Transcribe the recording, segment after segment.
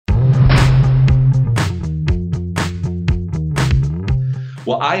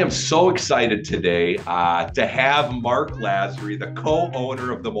Well, I am so excited today to have Marc Lasry, the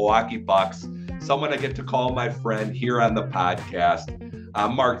co-owner of the Milwaukee Bucks, someone I get to call my friend here on the podcast.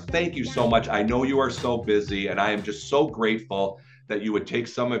 Marc, thank you so much. I know you are so busy, and I am just so grateful that you would take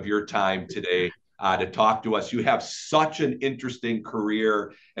some of your time today to talk to us. You have such an interesting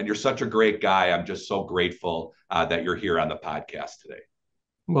career, and you're such a great guy. I'm just so grateful that you're here on the podcast today.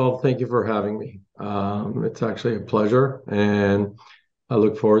 Well, thank you for having me. It's actually a pleasure, and I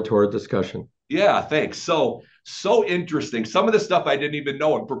look forward to our discussion. Yeah, thanks. So interesting. Some of the stuff I didn't even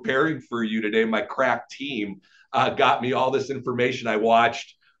know. I'm preparing for you today. My crack team got me all this information. I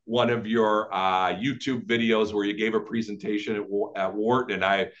watched one of your YouTube videos where you gave a presentation at Wharton,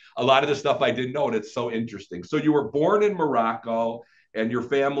 and a lot of the stuff I didn't know, and it's so interesting. So you were born in Morocco, and your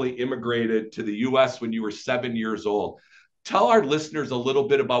family immigrated to the U.S. when you were 7 years old. Tell our listeners a little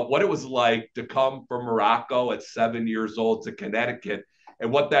bit about what it was like to come from Morocco at 7 years old to Connecticut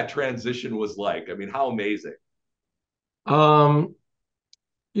and what that transition was like. I mean, how amazing. Um,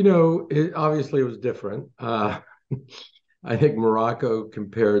 it obviously was different. I think Morocco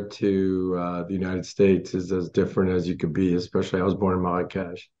compared to the United States is as different as you could be, especially I was born in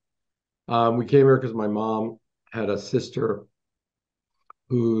Marrakesh. We came here because my mom had a sister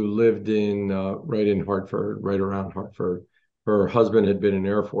who lived in right in Hartford, right around Hartford. Her husband had been an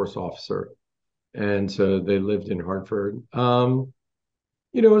Air Force officer, and so they lived in Hartford.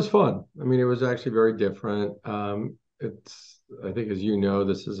 It was fun. I mean, it was actually very different. I think, as you know,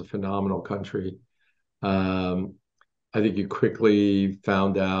 this is a phenomenal country. Um, I think you quickly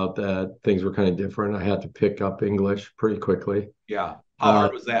found out that things were kind of different. I had to pick up English pretty quickly. Yeah. How Uh,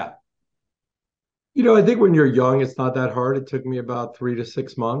 hard was that? I think when you're young, it's not that hard. It took me about 3 to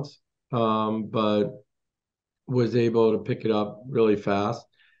 6 months, but was able to pick it up really fast.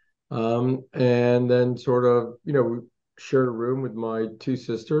 And then sort of, we shared a room with my two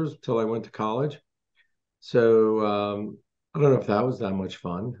sisters till I went to college. So I don't know if that was that much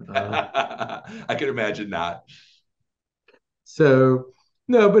fun. I can imagine not. So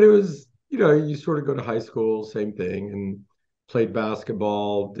no, but it was, you sort of go to high school, same thing, and played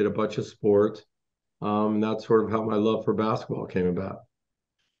basketball, did a bunch of sports. That's sort of how my love for basketball came about.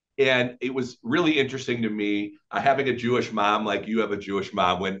 And it was really interesting to me having a Jewish mom like you have a Jewish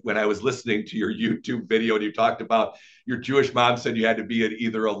mom. When I was listening to your YouTube video and you talked about your Jewish mom said you had to be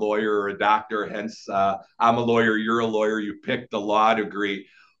either a lawyer or a doctor. Hence, I'm a lawyer, you're a lawyer. You picked the law degree.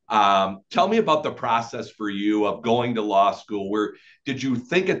 Tell me about the process for you of going to law school. Where did you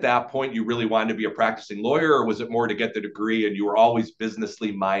think at that point you really wanted to be a practicing lawyer, or was it more to get the degree and you were always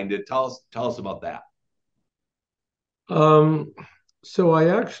businessly minded? Tell us about that. Um, so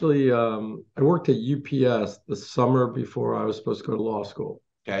I actually I worked at UPS the summer before I was supposed to go to law school.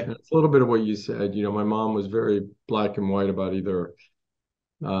 Okay. And it's a little bit of what you said. My mom was very black and white about either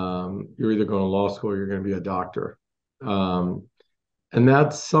you're either going to law school or you're going to be a doctor. Um, and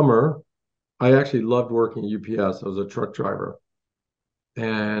that summer, I actually loved working at UPS. I was a truck driver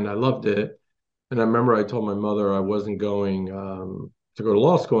and I loved it. And I remember I told my mother I wasn't going to go to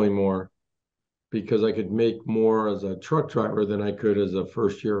law school anymore because I could make more as a truck driver than I could as a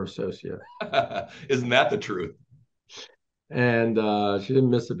first year associate. Isn't that the truth? And she didn't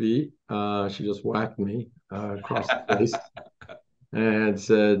miss a beat. She just whacked me across the face and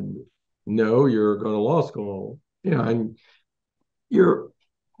said, "No, you're going to law school. And you're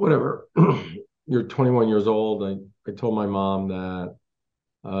whatever. You're 21 years old." I told my mom that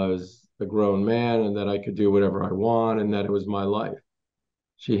I was a grown man and that I could do whatever I want and that it was my life.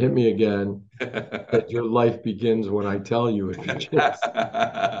 She hit me again. That your life begins when I tell you it begins.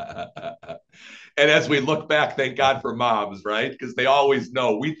 And as we look back, thank God for moms, right? Because they always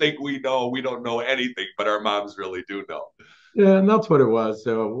know. We think we know, we don't know anything, but our moms really do know. Yeah, and that's what it was.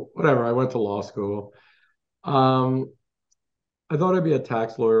 So whatever. I went to law school. Um, I thought I'd be a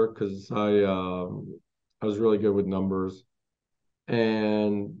tax lawyer because I was really good with numbers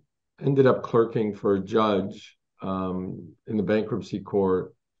and ended up clerking for a judge in the bankruptcy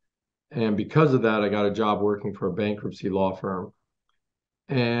court. And because of that, I got a job working for a bankruptcy law firm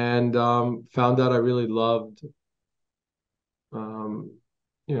and found out I really loved, um,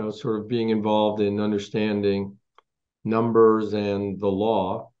 sort of being involved in understanding numbers and the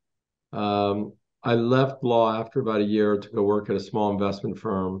law. Um, I left law after about a year to go work at a small investment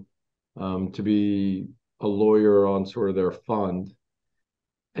firm to be a lawyer on sort of their fund.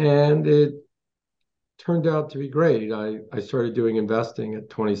 And it turned out to be great. I started doing investing at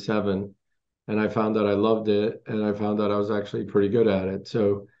 27 and I found that I loved it and I found that I was actually pretty good at it.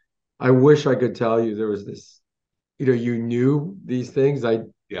 So I wish I could tell you there was this, you knew these things.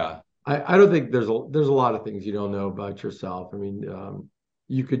 Yeah. I don't think there's a lot of things you don't know about yourself. I mean,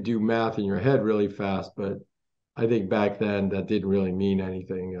 you could do math in your head really fast, but I think back then that didn't really mean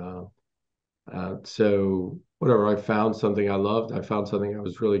anything. So whatever, I found something I loved, I found something I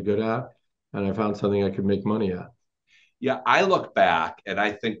was really good at, and I found something I could make money at. Yeah, I look back and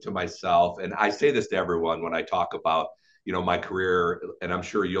I think to myself, and I say this to everyone when I talk about, my career, and I'm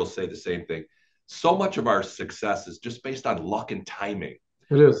sure you'll say the same thing. So much of our success is just based on luck and timing.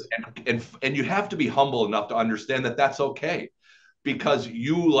 It is. And you have to be humble enough to understand that that's okay, because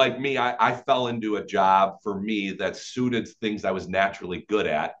you, like me, I fell into a job for me that suited things I was naturally good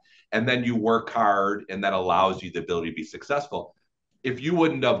at, and then you work hard and that allows you the ability to be successful. If you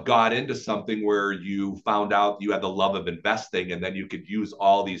wouldn't have got into something where you found out you had the love of investing and then you could use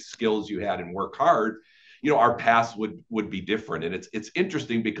all these skills you had and work hard, our paths would be different. And it's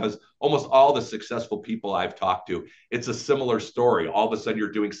interesting because almost all the successful people I've talked to, it's a similar story. All of a sudden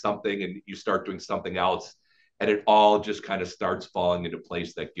you're doing something and you start doing something else, and it all just kind of starts falling into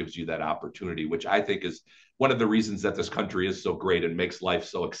place that gives you that opportunity, which I think is one of the reasons that this country is so great and makes life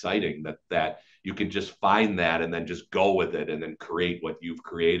so exciting, that you can just find that and then just go with it and then create what you've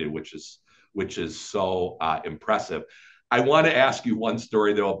created, which is so impressive. I want to ask you one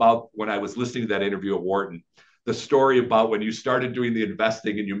story though about when I was listening to that interview at Wharton, the story about when you started doing the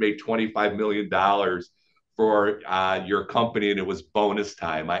investing and you made $25 million for your company and it was bonus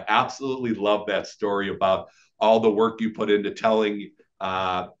time. I absolutely love that story about all the work you put into telling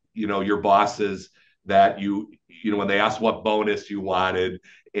your bosses that when they asked what bonus you wanted,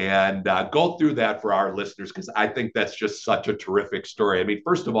 and go through that for our listeners, because I think that's just such a terrific story. I mean,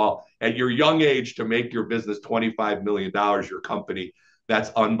 first of all, at your young age to make your business $25 million, your company, that's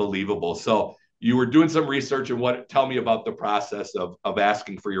unbelievable. So you were doing some research, and tell me about the process of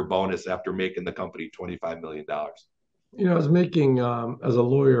asking for your bonus after making the company $25 million. I was making as a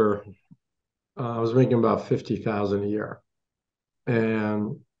lawyer, I was making about 50,000 a year,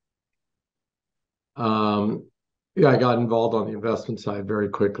 and um, yeah, I got involved on the investment side very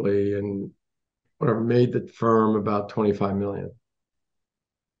quickly, and whatever made the firm about 25 million.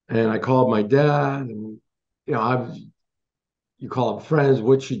 And I called my dad, and I've you call up friends,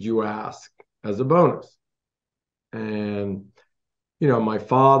 what should you ask as a bonus? And my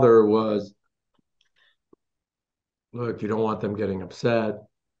father was, look, you don't want them getting upset.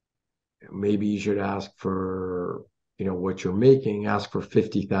 Maybe you should ask for, what you're making, ask for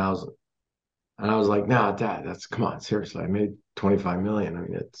 50,000. And I was like, nah, Dad, come on, seriously. I made 25 million. I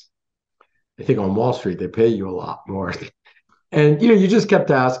mean, I think on Wall Street, they pay you a lot more. And, you just kept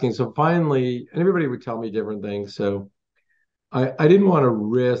asking. So finally, and everybody would tell me different things. So I didn't want to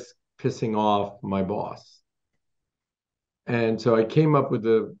risk pissing off my boss. And so I came up with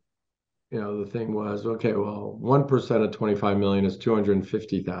the thing was, okay, well, 1% of 25 million is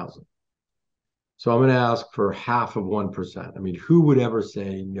 250,000. So I'm going to ask for half of 1%. I mean, who would ever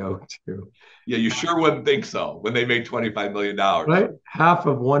say no to? Yeah, you sure wouldn't think so when they made $25 million. Right? Half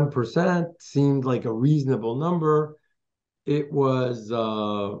of 1% seemed like a reasonable number. It was,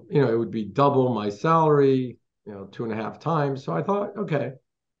 it would be double my salary, 2.5 times. So I thought, okay.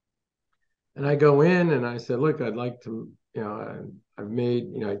 And I go in and I said, look, I'd like to, I've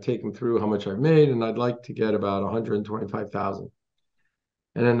made, I take them through how much I've made, and I'd like to get about 125,000.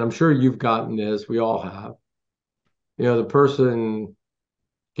 And then I'm sure you've gotten this, we all have. The person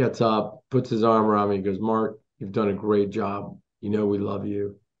gets up, puts his arm around me, and goes, Mark, you've done a great job. We love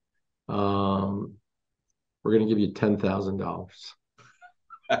you. Um, we're going to give you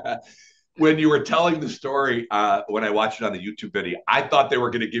 $10,000. When you were telling the story, when I watched it on the YouTube video, I thought they were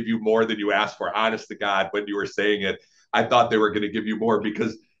going to give you more than you asked for. Honest to God, when you were saying it, I thought they were going to give you more,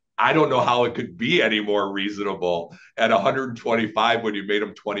 because I don't know how it could be any more reasonable at 125 when you made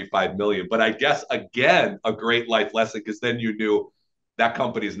them 25 million. But I guess, again, a great life lesson, because then you knew that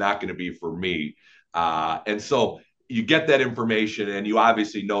company is not going to be for me. And so you get that information, and you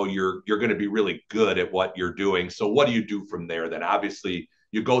obviously know you're going to be really good at what you're doing. So what do you do from there? Then obviously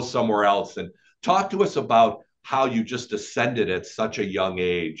you go somewhere else, and talk to us about how you just ascended at such a young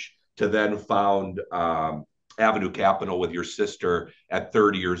age to then found Avenue Capital with your sister at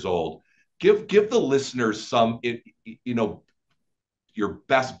 30 years old. Give the listeners your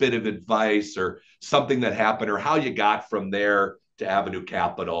best bit of advice, or something that happened, or how you got from there to Avenue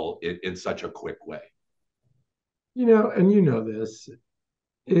Capital in such a quick way. And this,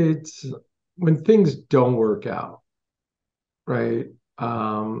 it's when things don't work out, right?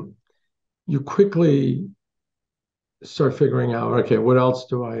 You quickly start figuring out, okay, what else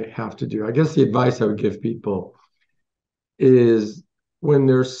do I have to do? I guess the advice I would give people is, when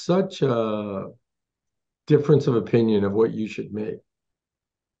there's such a difference of opinion of what you should make,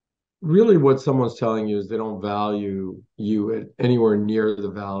 really what someone's telling you is they don't value you at anywhere near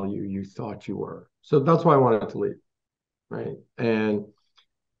the value you thought you were. So that's why I wanted to leave, right? And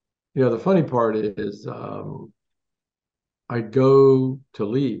the funny part is, I go to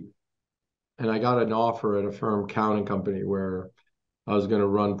leave, and I got an offer at a firm accounting company where I was going to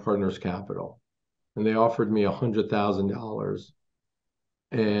run Partners Capital, and they offered me $100,000,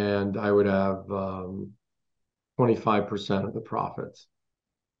 and I would have 25% of the profits.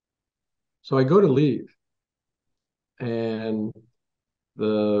 So I go to leave, and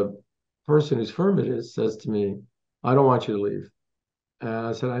the person whose firm it is says to me, "I don't want you to leave." And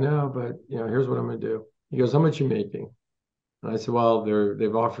I said, "I know, but here's what I'm going to do." He goes, "How much are you making?" And I said, "Well,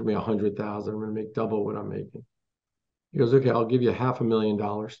 they've offered me 100,000. I'm going to make double what I'm making." He goes, "Okay, I'll give you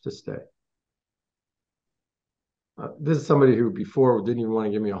 $500,000 to stay." This is somebody who before didn't even want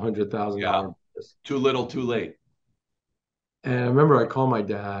to give me a Yeah. $100,000. Too little, too late. And I remember I called my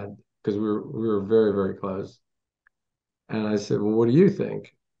dad because we were very, very close. And I said, "Well, what do you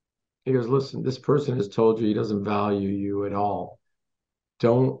think?" He goes, "Listen, this person has told you he doesn't value you at all.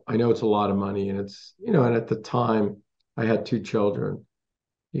 Don't, I know it's a lot of money, and and at the time I had two children."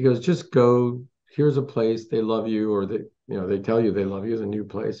 He goes, "Just go. Here's a place. They love you, or they tell you they love you. It's a new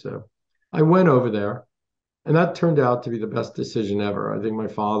place." So I went over there, and that turned out to be the best decision ever. I think my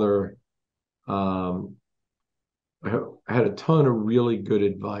father, um, I had a ton of really good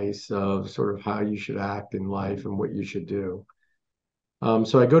advice of sort of how you should act in life and what you should do.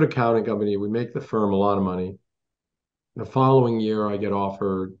 So I go to accounting company. We make the firm a lot of money. The following year, I get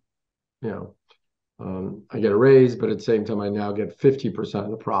offered, you know, I get a raise, but at the same time, I now get 50%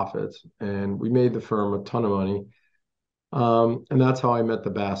 of the profits. And we made the firm a ton of money. And that's how I met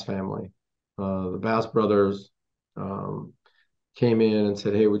the Bass family. The Bass brothers um, came in and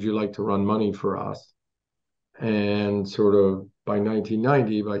said, "Hey, would you like to run money for us?" And sort of by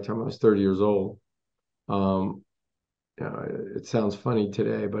 1990, by the time I was 30 years old, um, it sounds funny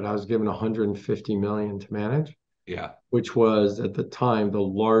today, but I was given 150 million to manage, Yeah. which was at the time the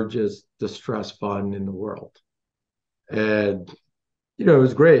largest distress fund in the world. And it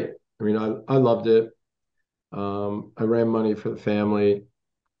was great. I mean, I loved it. I ran money for the family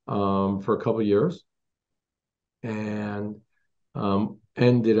for a couple of years, and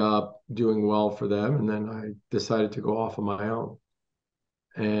ended up doing well for them. And then I decided to go off on my own.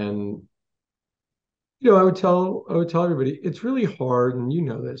 And I would tell everybody it's really hard, and you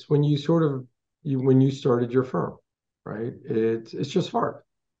know this when you sort of when you started your firm, right? It's just hard.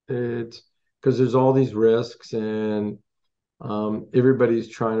 It's because there's all these risks, and everybody's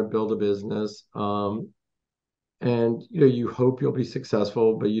trying to build a business, and you hope you'll be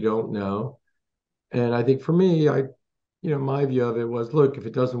successful, but you don't know. And I think for me, my view of it was, look, if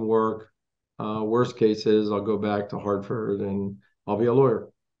it doesn't work, worst case is I'll go back to Hartford and I'll be a lawyer,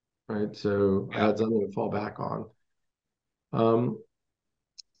 right? So I Yeah. had something to fall back on. Um,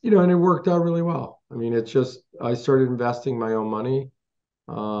 and it worked out really well. I mean, it's just I started investing my own money.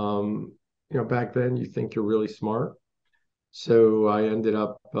 Um, back then you think you're really smart. So I ended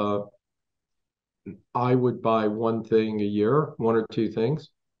up I would buy one thing a year, one or two things,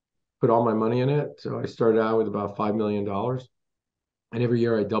 put all my money in it. So I started out with about $5 million. And every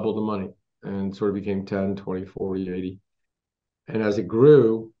year I doubled the money and sort of became 10, 20, 40, 80. And as it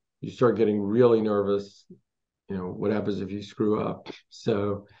grew, you start getting really nervous. What happens if you screw up?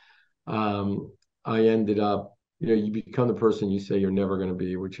 So um, I ended up, you become the person you say you're never going to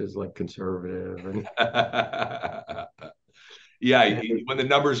be, which is like conservative. Yeah. And When the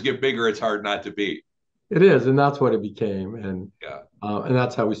numbers get bigger, it's hard not to be. it is. And that's what it became. Yeah. And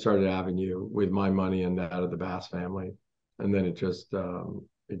that's how we started Avenue with my money and that of the Bass family. And then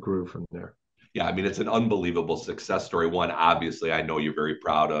it grew from there. Yeah, I mean, it's an unbelievable success story. One, obviously, I know you're very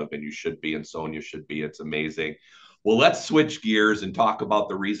proud of, and you should be, and Sonia should be. It's amazing. Well, let's switch gears and talk about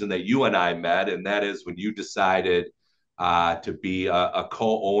the reason that you and I met, and that is when you decided to be a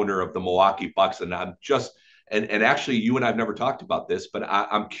co-owner of the Milwaukee Bucks. And and actually, you and I've never talked about this, but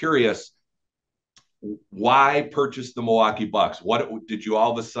I'm curious, why purchase the Milwaukee Bucks? What did you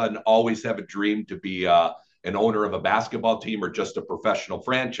all of a sudden always have a dream to be an owner of a basketball team or just a professional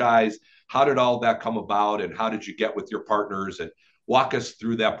franchise? How did all that come about, and how did you get with your partners? And walk us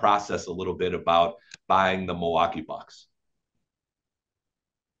through that process a little bit about buying the Milwaukee Bucks.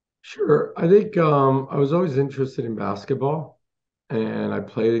 Sure. I think I was always interested in basketball, and I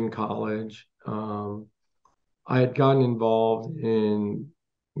played in college. I had gotten involved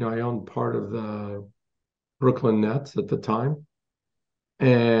I owned part of the Brooklyn Nets at the time,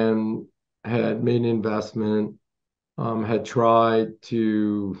 and had made an investment, had tried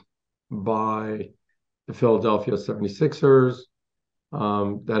to buy the Philadelphia 76ers,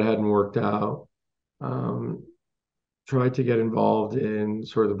 That hadn't worked out. Um, Tried to get involved in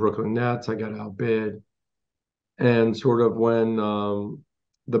sort of the Brooklyn Nets. I got outbid. And sort of when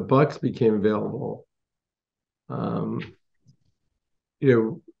the Bucks became available, um,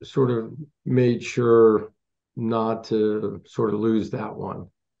 sort of made sure not to sort of lose that one.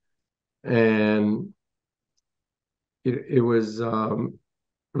 And it was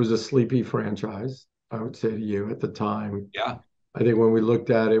a sleepy franchise, I would say to you at the time. Yeah. I think when we looked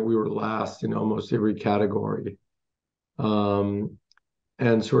at it, we were last in almost every category, um,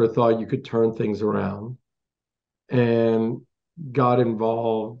 and sort of thought you could turn things around, and got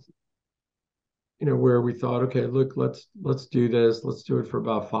involved, where we thought, okay, look, let's do this. Let's do it for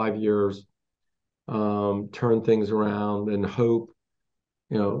about 5 years, turn things around, and hope,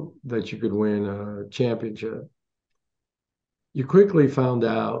 that you could win a championship. You quickly found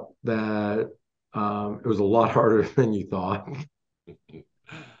out that it was a lot harder than you thought.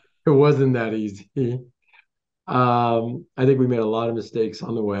 It wasn't that easy. I think we made a lot of mistakes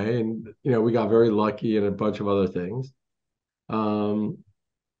on the way, and we got very lucky in a bunch of other things. Um,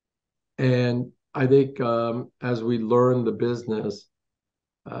 and I think as we learned the business,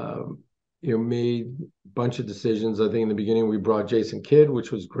 um, made a bunch of decisions. I think in the beginning we brought Jason Kidd,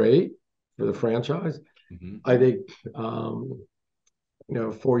 which was great for the franchise. Mm-hmm. I think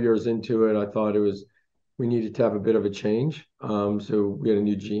 4 years into it, I thought we needed to have a bit of a change. So we had a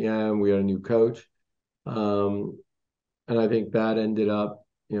new GM, we had a new coach. And I think that ended up,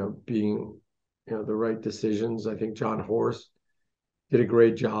 being, the right decisions. I think John Horst did a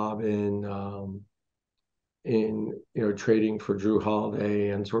great job in trading for Drew Holiday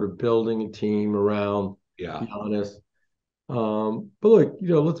and sort of building a team around Yeah. Giannis. But look,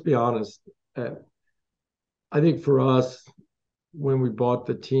 let's be honest. I think for us, when we bought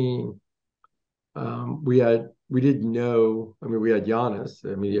the team, we didn't know. I mean, we had Giannis.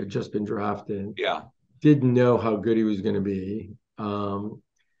 I mean, he had just been drafted. Yeah. Didn't know how good he was going to be.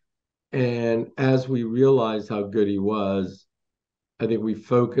 And as we realized how good he was, I think we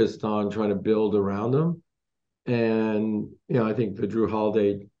focused on trying to build around him. And, I think the Drew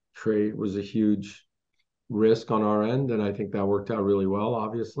Holiday trade was a huge risk on our end. And I think that worked out really well,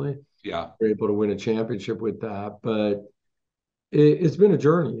 obviously. Yeah. We're able to win a championship with that. But it's been a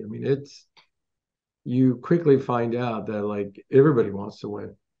journey. I mean, you quickly find out that like everybody wants to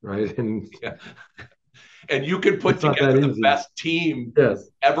win, right? And Yeah. And you can put it's not that together the easy. best team Yes.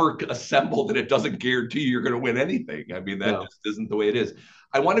 ever assembled, and it doesn't guarantee you're going to win anything. I mean, that No. just isn't the way it is.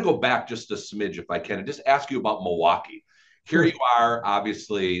 I want to go back just a smidge, if I can, and just ask you about Milwaukee. Here Sure. you are,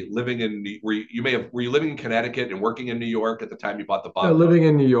 obviously living in. Were you living in Connecticut and working in New York at the time you bought the No, Bucks? living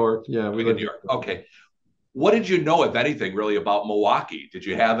in New York. Yeah, we Living in lived New in York. Okay. What did you know, if anything, really about Milwaukee? Did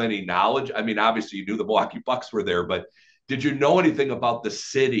you have any knowledge? I mean, obviously you knew the Milwaukee Bucks were there, but did you know anything about the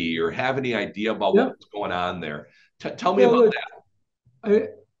city or have any idea about what yeah. was going on there? Tell me Well, about look,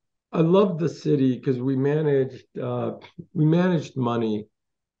 that. I I love the city because we managed money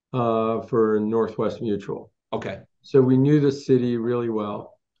for Northwest Mutual. Okay. So we knew the city really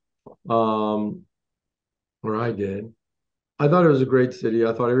well. Um, or I did. I thought it was a great city.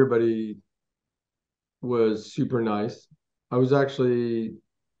 I thought everybody was super nice. I was actually,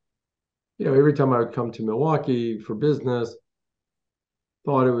 every time I would come to Milwaukee for business,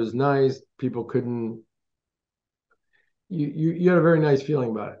 thought it was nice. People couldn't you had a very nice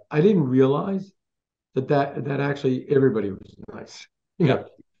feeling about it. I didn't realize that actually everybody was nice. You Yeah. know,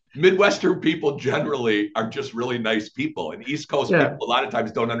 Midwestern people generally are just really nice people, and East Coast yeah, people a lot of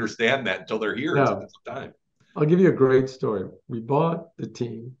times don't understand that until they're here and no. spend some time. I'll give you a great story. We bought the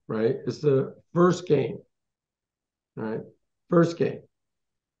team, right? It's the first game, right? First game.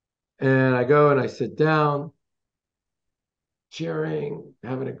 And I go and I sit down, cheering,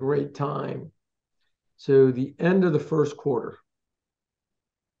 having a great time. So the end of the first quarter,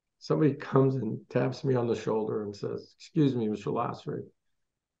 somebody comes and taps me on the shoulder and says, "Excuse me, Mr. Lasry,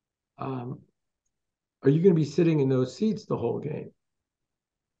 um, are you going to be sitting in those seats the whole game?"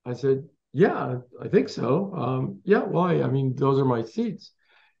 I said, "Yeah, I think so. Yeah, why? I mean, those are my seats."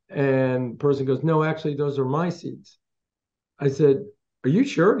 And the person goes, "No, actually, those are my seats." I said, "Are you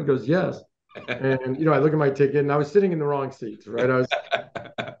sure?" He goes, "Yes." And I look at my ticket, and I was sitting in the wrong seats, right?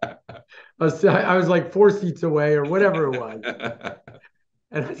 I was like 4 seats away or whatever it was.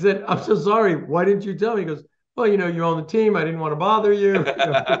 And I said, "I'm so sorry. Why didn't you tell me?" He goes, "Well, you own the team. I didn't want to bother you."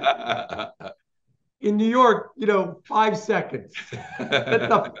 In New York, 5 seconds. Get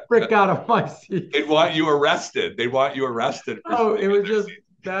the frick out of my seat. They'd want you arrested. They want you arrested for Oh, sitting it in was their just seat.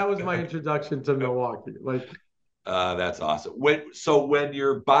 that was my introduction to Milwaukee. Like, That's awesome. When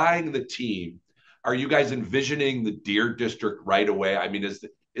you're buying the team, are you guys envisioning the Deer District right away? I mean,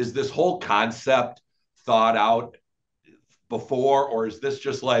 is this whole concept thought out before, or is this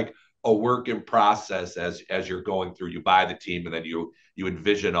just like a work in process as you're going through? You buy the team and then you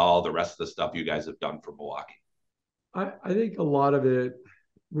envision all the rest of the stuff you guys have done for Milwaukee. I think a lot of it,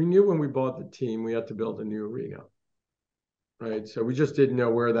 we knew when we bought the team, we had to build a new arena, right? So we just didn't know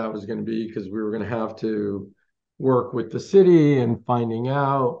where that was going to be because we were going to have to work with the city and finding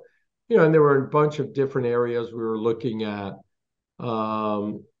out, and there were a bunch of different areas we were looking at.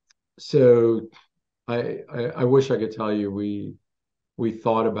 Um, so I wish I could tell you we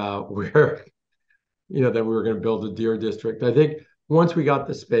thought about where, that we were going to build a deer district. I think once we got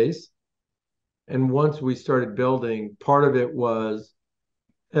the space and once we started building, part of it was,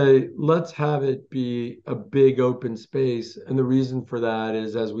 hey, let's have it be a big open space. And the reason for that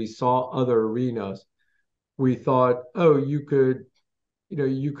is as we saw other arenas, we thought, oh, you could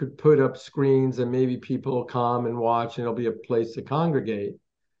put up screens and maybe people will come and watch and it'll be a place to congregate.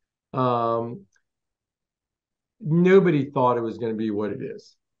 Nobody thought it was going to be what it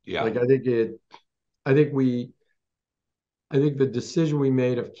is. Yeah. Like I think we I think the decision we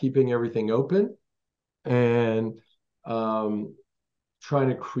made of keeping everything open and um, trying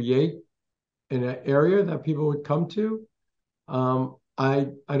to create an area that people would come to, I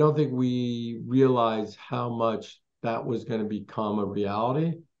don't think we realized how much that was going to become a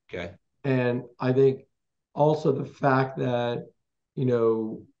reality. Okay. And I think also the fact that,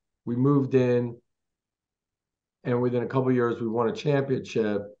 we moved in and within a couple of years we won a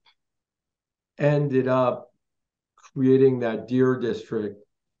championship, ended up creating that deer district.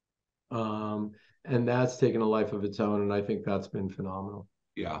 Um, and that's taken a life of its own. And I think that's been phenomenal.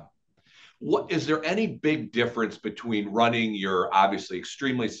 Yeah. What is there any big difference between running your obviously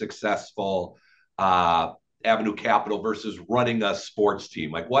extremely successful Avenue Capital versus running a sports team?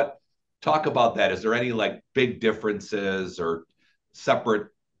 Like what talk about that? Is there any like big differences or separate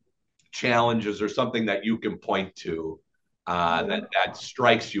challenges or something that you can point to that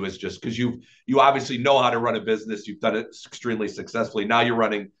strikes you as just because you obviously know how to run a business, you've done it extremely successfully. Now you're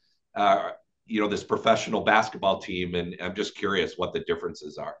running, uh, this professional basketball team, and I'm just curious what the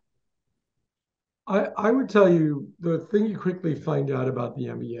differences are. I would tell you the thing you quickly find out about the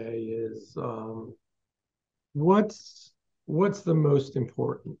NBA is what's what's the most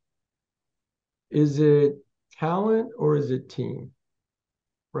important? Is it talent or is it team?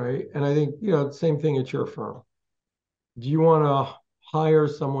 Right. And I think, same thing at your firm. Do you want to hire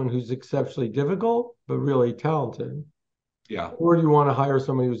someone who's exceptionally difficult but really talented? Yeah. Or do you want to hire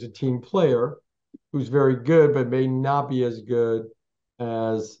someone who's a team player who's very good but may not be as good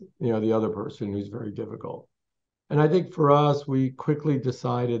as the other person who's very difficult? And I think for us, we quickly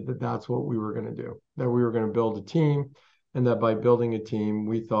decided that that's what we were going to do, that we were going to build a team, and that by building a team,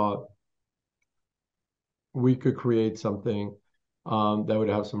 we thought we could create something that would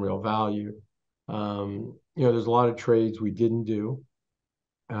have some real value. There's a lot of trades we didn't do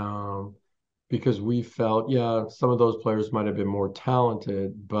um, because we felt, yeah, some of those players might have been more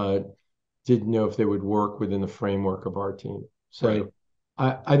talented, but didn't know if they would work within the framework of our team. Right. So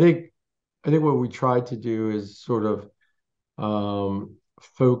I think what we tried to do is sort of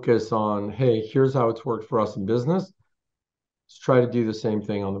focus on, hey, here's how it's worked for us in business. Let's try to do the same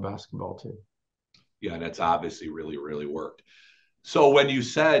thing on the basketball team. Yeah, and it's obviously really, really worked. So when you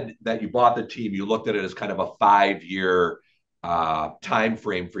said that you bought the team, you looked at it as kind of a 5 year time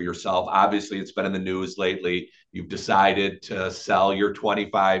frame for yourself. Obviously, it's been in the news lately. You've decided to sell your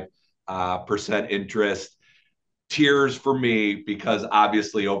 25% interest. Tears for me because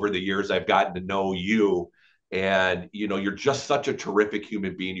obviously over the years I've gotten to know you, and you're just such a terrific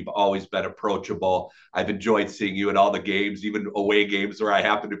human being. You've always been approachable. I've enjoyed seeing you at all the games, even away games where I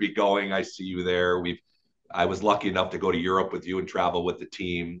happen to be going. I see you there. I was lucky enough to go to Europe with you and travel with the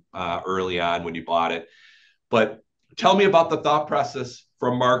team early on when you bought it. But tell me about the thought process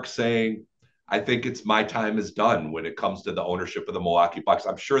from Marc saying, I think it's my time is done when it comes to the ownership of the Milwaukee Bucks.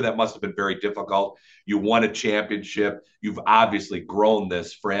 I'm sure that must have been very difficult. You won a championship. You've obviously grown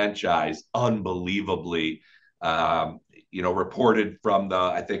this franchise unbelievably. Reported from the,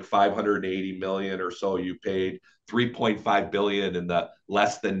 I think 580 million or so you paid, 3.5 billion in the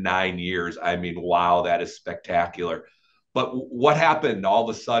less than 9 years. I mean, wow, that is spectacular. But what happened all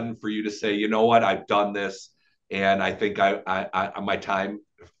of a sudden for you to say, you know what, I've done this, and I think my time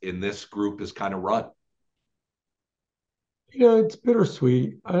in this group is kind of run. It's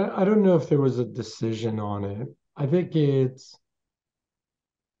bittersweet. I don't know if there was a decision on it. I think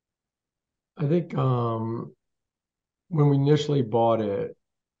when we initially bought it,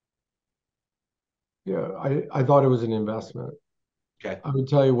 yeah, I thought it was an investment. Okay. I would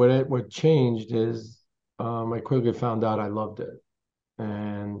tell you what changed is I quickly found out I loved it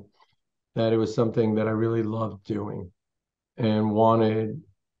and that it was something that I really loved doing and wanted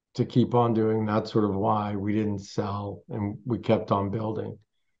to keep on doing. That's sort of why we didn't sell and we kept on building.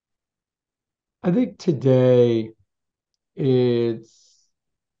 I think today it's,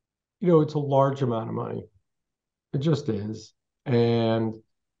 it's a large amount of money. It just is. And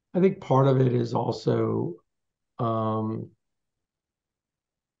I think part of it is also um,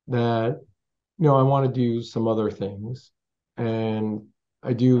 that, I want to do some other things. And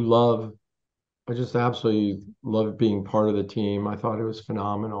I do love, I just absolutely love being part of the team. I thought it was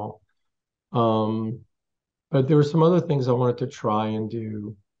phenomenal. Um, but there were some other things I wanted to try and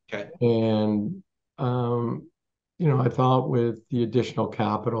do. Okay. And, um, I thought with the additional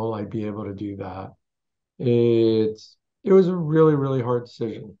capital, I'd be able to do that. It was a really, really hard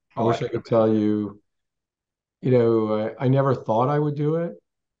decision. I Oh, I wish I can could tell imagine. you, I never thought I would do it.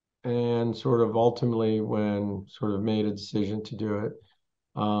 And sort of ultimately, when sort of made a decision to do it,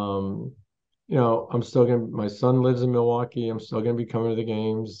 um, I'm still gonna, my son lives in Milwaukee. I'm still gonna be coming to the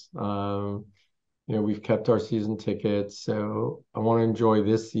games. We've kept our season tickets, so I want to enjoy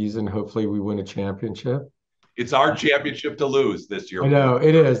this season. Hopefully, we win a championship. It's our championship to lose this year. I know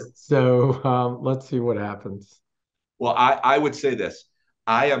it is. So let's see what happens. Well, I would say this.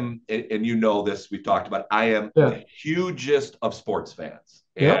 I am, and you know this, we've talked about, I am the Yeah. hugest of sports fans.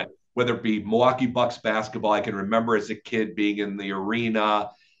 And Yep. whether it be Milwaukee Bucks basketball, I can remember as a kid being in the arena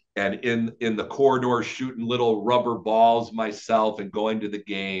and in the corridor shooting little rubber balls myself and going to the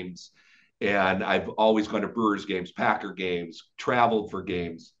games. And I've always gone to Brewers games, Packer games, traveled for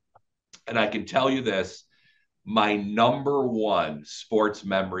games. And I can tell you this, my number one sports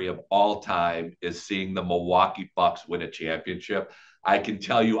memory of all time is seeing the Milwaukee Bucks win a championship. I can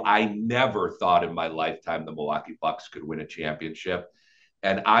tell you, I never thought in my lifetime the Milwaukee Bucks could win a championship.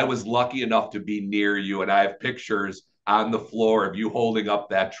 And I was lucky enough to be near you. And I have pictures on the floor of you holding up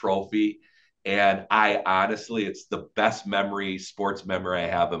that trophy. And I honestly, it's the best memory, sports memory I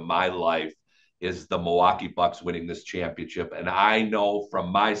have in my life is the Milwaukee Bucks winning this championship. And I know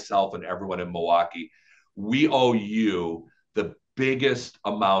from myself and everyone in Milwaukee, we owe you the biggest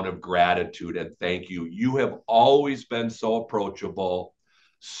amount of gratitude and thank you. You have always been so approachable,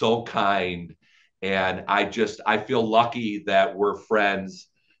 so kind, and I feel lucky that we're friends.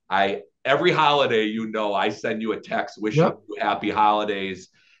 I every holiday, I send you a text wishing Yep. you happy holidays,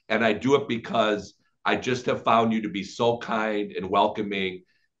 and I do it because I just have found you to be so kind and welcoming.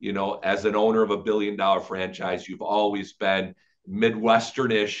 As an owner of $1 billion franchise, you've always been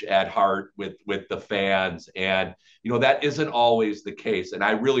Midwesternish at heart with the fans, and that isn't always the case. And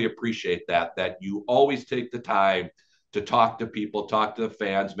I really appreciate that you always take the time to talk to people, talk to the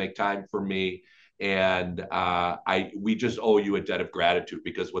fans, make time for me. And we just owe you a debt of gratitude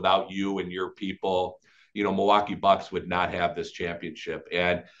because without you and your people, Milwaukee Bucks would not have this championship.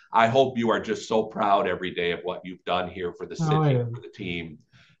 And I hope you are just so proud every day of what you've done here for the Oh, I city, for am. the team.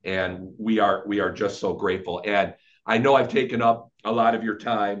 And we are just so grateful. And I know I've taken up a lot of your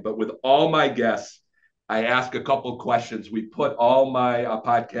time, but with all my guests, I ask a couple of questions. We put all my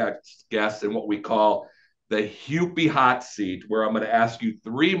podcast guests in what we call the Hupy hot seat, where I'm going to ask you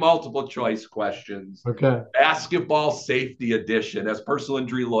three multiple choice questions. Okay. Basketball safety edition. As personal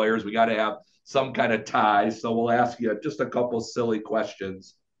injury lawyers, we got to have some kind of tie. So we'll ask you just a couple silly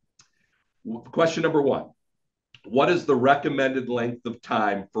questions. Question number one: what is the recommended length of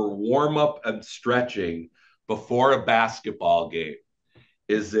time for warm up and stretching before a basketball game?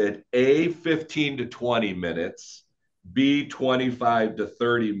 Is it A, 15 to 20 minutes, B, 25 to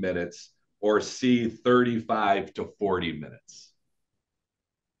 30 minutes, or C, 35 to 40 minutes?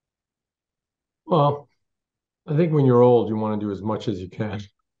 Well, I think when you're old, you want to do as much as you can.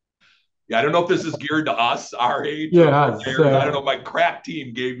 Yeah, I don't know if this is geared to us, our age, or Yeah. players. I don't know. So My crack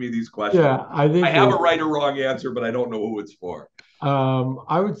team gave me these questions. yeah, I I think have a it. right or wrong answer, but I don't know who it's for.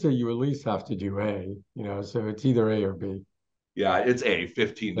 I would say you at least have to do A. So it's either A or B. Yeah, it's A,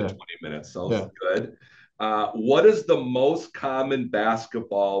 15 to Yeah. 20 minutes. So Yeah. good. What is the most common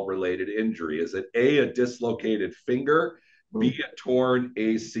basketball related injury? Is it A, a dislocated finger, B, Hmm. a torn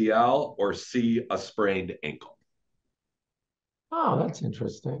ACL, or C, a sprained ankle? Oh, that's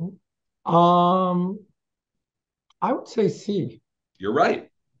interesting. Um, I would say C. You're right.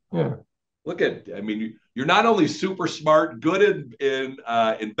 Yeah. Look at, I mean, you're not only super smart, good in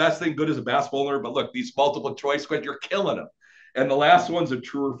investing, good as a basketball owner, but look, these multiple choice questions, you're killing them. And the last one's a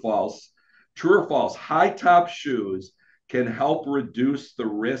true or false. True or false? High top shoes can help reduce the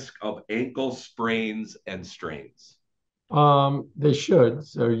risk of ankle sprains and strains. They should.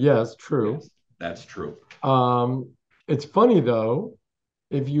 So yes, true. Yes, that's true. Um, It's funny though,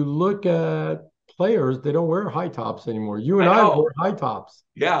 if you look at players, they don't wear high tops anymore. You and I I wear know. high tops.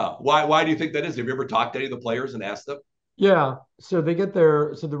 Yeah. Why do you think that is? Have you ever talked to any of the players and asked them? Yeah. So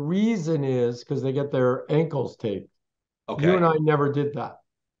the reason is because they get their ankles taped. You Okay. and I never did that,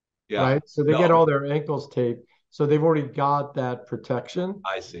 Yeah. right? So they No, get all their ankles taped. So they've already got that protection.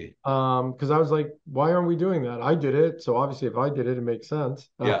 I see. Because I was like, why aren't we doing that? I did it. So obviously if I did it, it makes sense.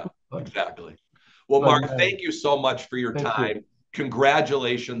 Yeah, exactly. Well, But Mark, yeah, thank you so much for your thank you. time.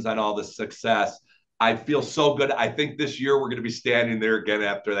 Congratulations on all the success. I feel so good. I think this year we're going to be standing there again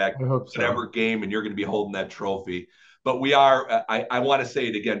after that I hope whatever so. game, and you're going to be holding that trophy. But we are. I want to say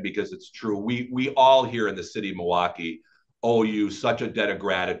it again because it's true. We all here in the city of Milwaukee owe you such a debt of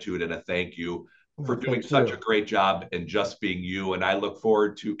gratitude and a thank you for No, doing thank such a you. great job and just being you. And I look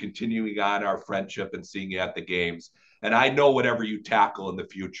forward to continuing on our friendship and seeing you at the games. And I know whatever you tackle in the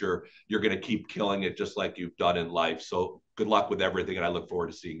future, you're going to keep killing it just like you've done in life. So good luck with everything. And I look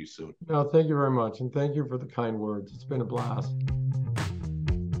forward to seeing you soon. No, thank you very much. And thank you for the kind words. It's been a blast.